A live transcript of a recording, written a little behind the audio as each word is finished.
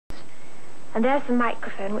And there's the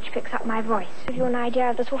microphone which picks up my voice. Give you an idea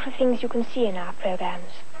of the sort of things you can see in our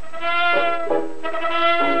programs.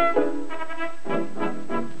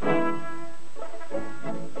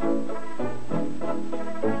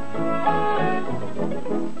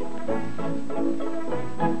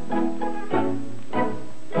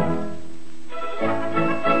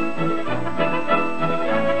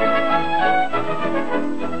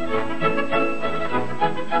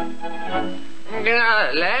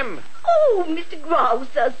 Lamb? Oh, Mr.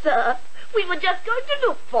 Grouser, sir. We were just going to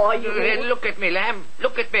look for you. Look at me, Lamb.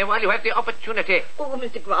 Look at me while you have the opportunity. Oh,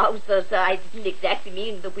 Mr. Grouser, sir, I didn't exactly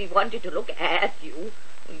mean that we wanted to look at you.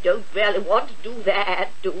 We don't really want to do that,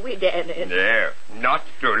 do we, Dennis? No, not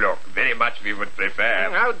to look. Very much we would prefer.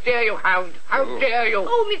 How dare you, Hound? How dare you?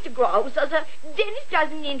 Oh, Mr. Grouser, sir, Dennis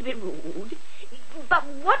doesn't mean to be rude. But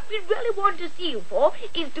what we really want to see you for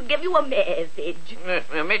is to give you a message.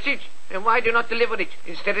 A message? And why do you not deliver it,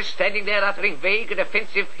 instead of standing there uttering vague and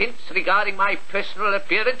offensive hints regarding my personal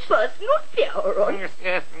appearance? Personal appearance?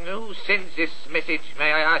 Who sends this message,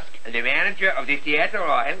 may I ask? The manager of the theatre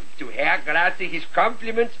Royal, to Herr Grazie his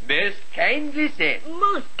compliments most kindly sent.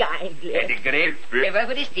 Most kindly. And a great favor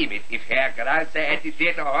would esteem it if Herr Grazie at the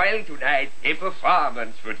theatre Royal tonight a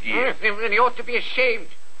performance would give. Then he ought to be ashamed.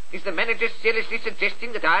 Is the manager seriously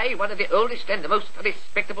suggesting that I, one of the oldest and the most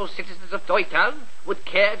respectable citizens of Toy Town, would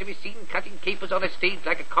care to be seen cutting capers on a stage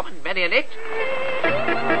like a common marionette?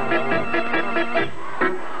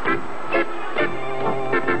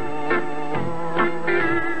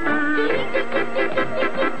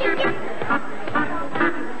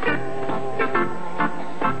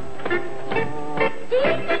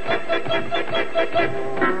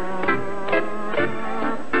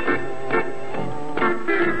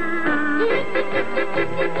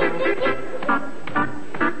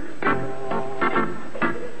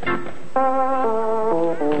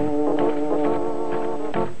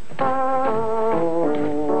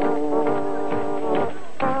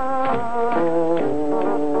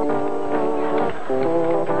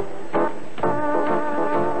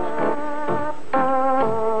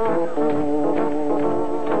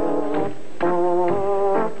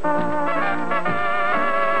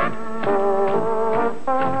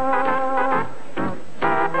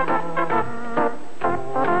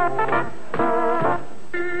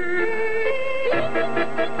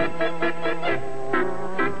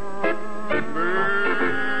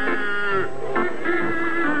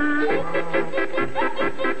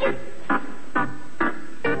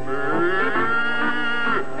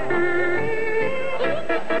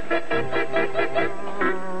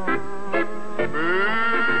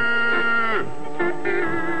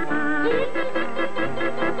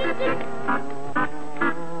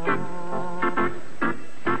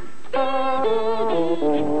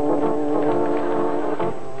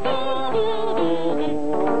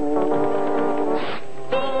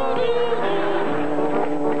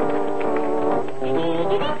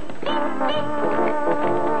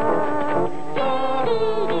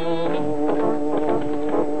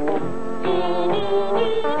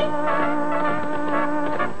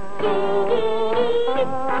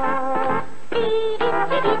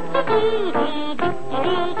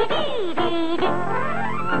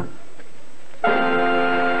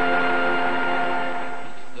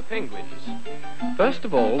 First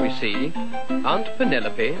of all, we see Aunt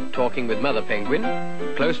Penelope talking with Mother Penguin,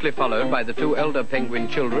 closely followed by the two elder penguin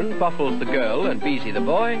children, Boffles the girl and Beezy the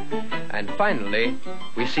boy, and finally,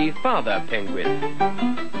 we see Father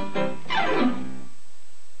Penguin.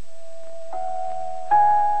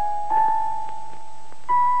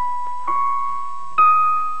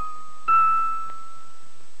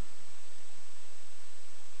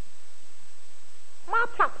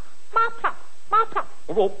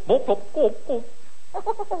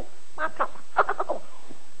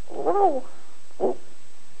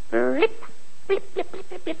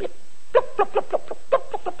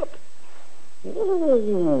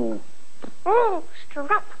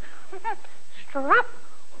 Strap. Strap.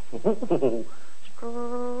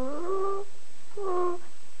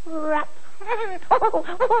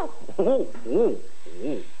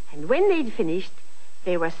 And when they'd finished,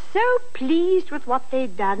 they were so pleased with what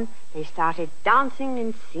they'd done, they started dancing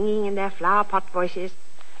and singing in their flower pot voices.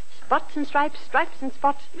 Spots and stripes, stripes and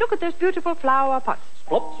spots. Look at those beautiful flower pots.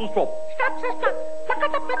 Spots and spots. Straps and straps.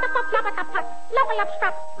 Lubble up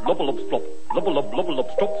strap. Lubble up splop. Lubble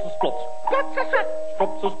up strops and splots. Straps and strap.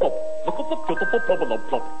 Strops and splop. Look at the beautiful lubble up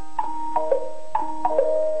plop.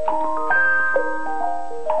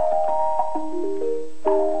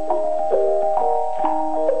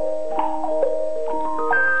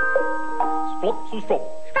 Splots and strop.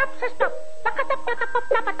 Straps and strap.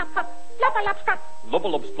 Lubble-lub strut.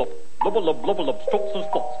 Lubble-lub splop. Lubble-lub strops and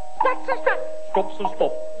splops. Struts and strut. Strops and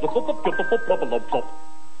slop. Lubble-lub lubble-lub plop.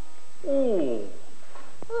 Oh.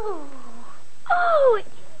 Oh,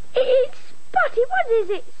 it's Spotty. What is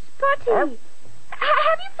it, Spotty?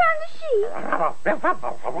 Have you found the sheep?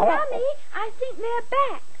 Mummy, I think they're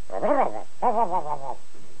back.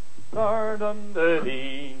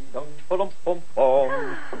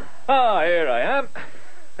 Ah, here I am.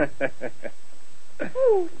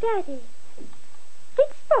 Oh, Daddy. Did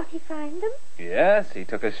Spotty find them? Yes, he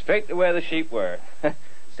took us straight to where the sheep were.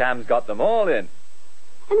 Sam's got them all in.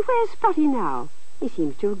 And where's Spotty now? He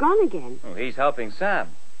seems to have gone again. Oh, he's helping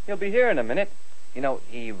Sam. He'll be here in a minute. You know,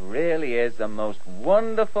 he really is the most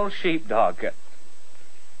wonderful sheepdog.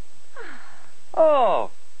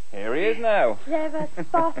 Oh, here he is now. Clever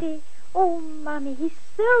Spotty. Oh, Mummy, he's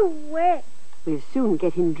so wet. We'll soon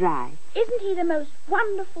get him dry. Isn't he the most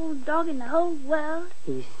wonderful dog in the whole world?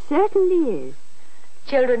 He certainly is.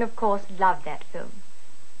 Children, of course, love that film.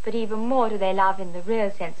 But even more do they love, in the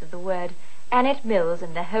real sense of the word, Annette Mills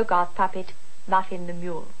and the Hogarth puppet, Muffin the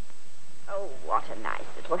mule. Oh, what a nice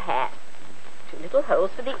little hat. 2 little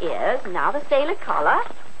holes for the ears, now the sailor collar.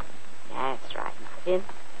 That's right, Muffin.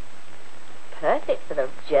 Perfect for the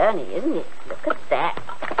journey, isn't it? Look at that.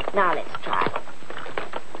 Now let's try.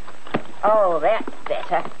 Oh, that's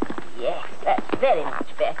better. Yes, that's very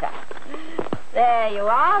much better. There you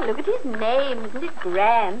are. Look at his name. Isn't it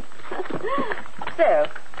grand? So,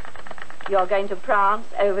 you're going to prance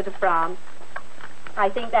over to France. I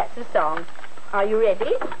think that's the song. Are you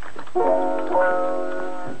ready?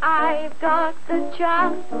 I've got the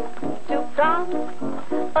chance to France,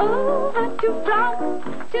 over to France,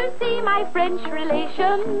 to see my French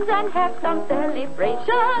relations and have some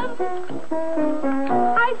celebration.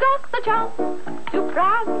 I've got the chance to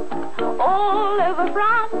prance all over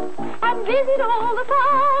France and visit all the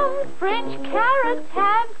farms. French carrots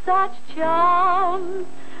have such charms.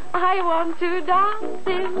 I want to dance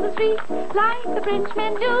in the street like the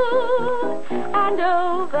Frenchmen do, and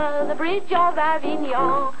over the bridge of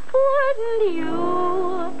Avignon, wouldn't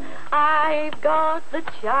you? I've got the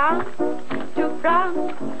chance to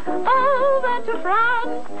France, over to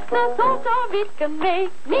France, the thought of it can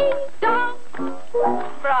make me dance.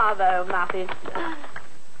 Bravo, Muffin.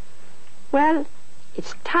 Well,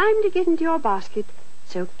 it's time to get into your basket,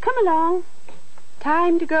 so come along.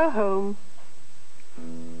 Time to go home.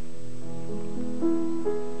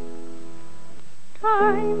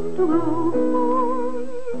 Time to go home,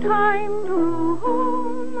 time to go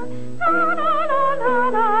home, na na na na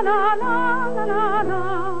na na na na na.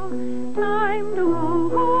 Time to go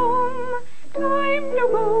home, time to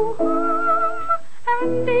go home,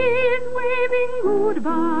 and is waving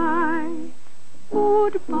goodbye,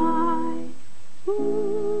 goodbye,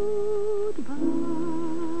 goodbye.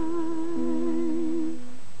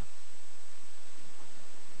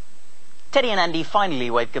 Teddy and Andy finally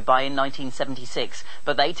waved goodbye in 1976,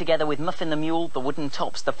 but they, together with Muffin the Mule, the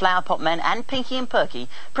Woodentops, the Flower Pot Men and Pinky and Perky,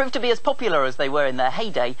 proved to be as popular as they were in their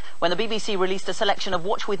heyday when the BBC released a selection of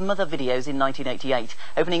Watch with Mother videos in 1988,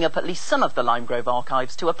 opening up at least some of the Lime Grove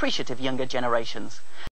archives to appreciative younger generations.